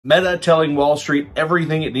Meta telling Wall Street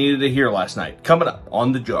everything it needed to hear last night. Coming up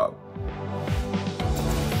on The Jog.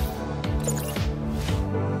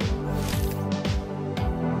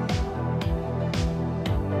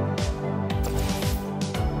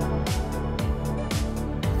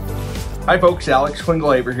 Hi folks, Alex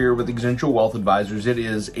Klingelhoeffer here with Exencial Wealth Advisors. It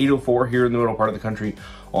is 8:04 here in the middle part of the country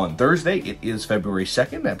on Thursday. It is February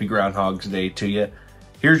 2nd. Happy Groundhog's Day to you.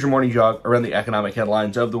 Here's your morning jog around the economic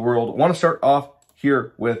headlines of the world. I want to start off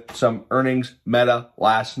here with some earnings. Meta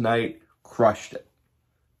last night crushed it.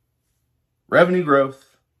 Revenue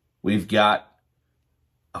growth. We've got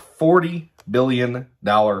a $40 billion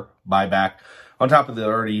buyback on top of the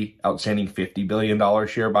already outstanding $50 billion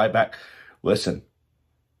share buyback. Listen,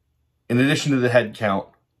 in addition to the headcount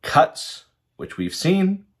cuts, which we've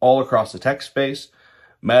seen all across the tech space,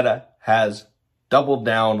 Meta has doubled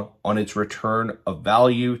down on its return of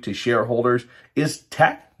value to shareholders. Is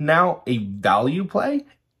tech now a value play?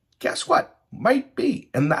 Guess what? Might be.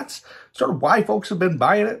 And that's sort of why folks have been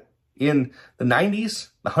buying it in the 90s,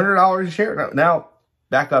 the $100 a share. Now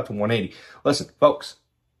back up to 180. Listen, folks,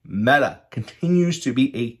 Meta continues to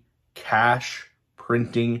be a cash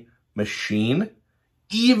printing machine,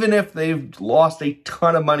 even if they've lost a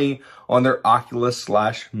ton of money on their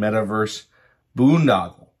Oculus/Metaverse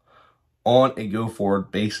boondoggle. On a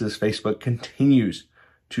go-forward basis, Facebook continues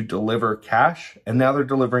to deliver cash, and now they're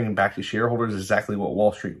delivering back to shareholders exactly what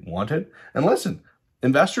Wall Street wanted. And listen,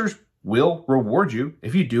 investors will reward you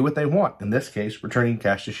if you do what they want. In this case, returning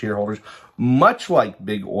cash to shareholders, much like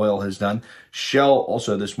Big Oil has done. Shell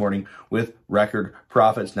also this morning with record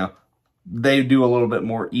profits. Now, they do a little bit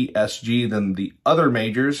more ESG than the other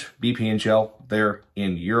majors, BP and Shell. They're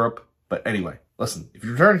in Europe. But anyway, listen, if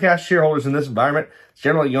you return cash to shareholders in this environment, it's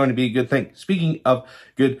generally going to be a good thing. Speaking of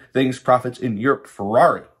good things, profits in Europe,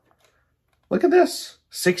 Ferrari. Look at this,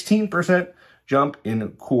 16% jump in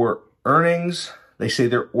core earnings. They say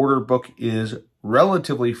their order book is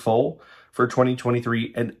relatively full for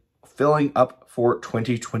 2023 and filling up for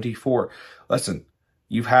 2024. Listen,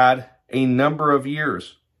 you've had a number of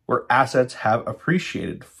years where assets have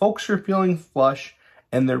appreciated. Folks are feeling flush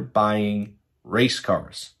and they're buying race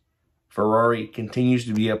cars. Ferrari continues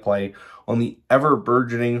to be a play on the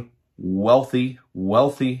ever-burgeoning wealthy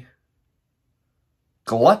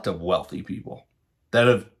glut of wealthy people that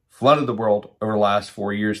have flooded the world over the last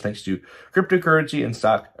 4 years thanks to cryptocurrency and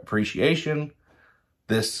stock appreciation.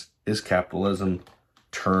 This is capitalism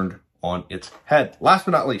turned on its head. Last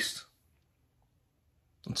but not least,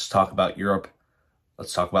 let's talk about Europe.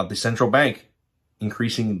 Let's talk about the central bank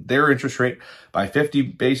increasing their interest rate by 50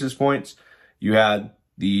 basis points. You had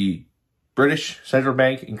the British central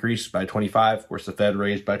bank increased by 25. Of course, the Fed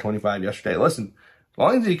raised by 25 yesterday. Listen, as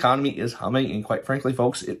long as the economy is humming, and quite frankly,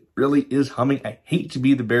 folks, it really is humming. I hate to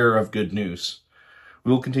be the bearer of good news.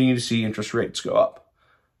 We will continue to see interest rates go up.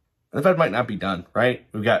 And the Fed might not be done, right?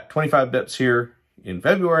 We've got 25 bips here in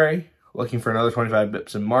February, looking for another 25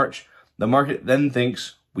 bips in March. The market then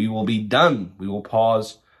thinks we will be done. We will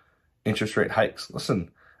pause interest rate hikes. Listen,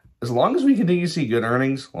 as long as we continue to see good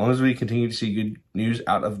earnings, as long as we continue to see good news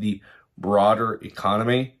out of the broader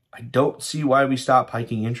economy, I don't see why we stop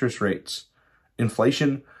hiking interest rates.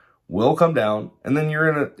 Inflation will come down, and then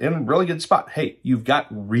you're in a really good spot. Hey, you've got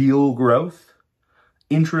real growth.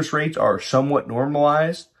 Interest rates are somewhat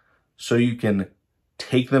normalized, so you can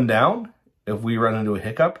take them down if we run into a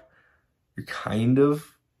hiccup. You're kind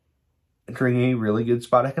of entering a really good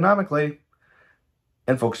spot economically,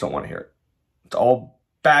 and folks don't want to hear it. It's all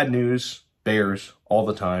bad news, bears all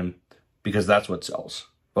the time, because that's what sells.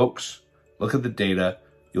 Folks, look at the data.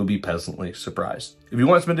 You'll be pleasantly surprised. If you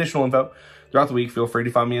want some additional info throughout the week, feel free to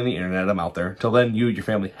find me on the internet. I'm out there. Until then, you and your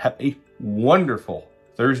family have a wonderful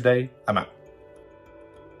Thursday. I'm out.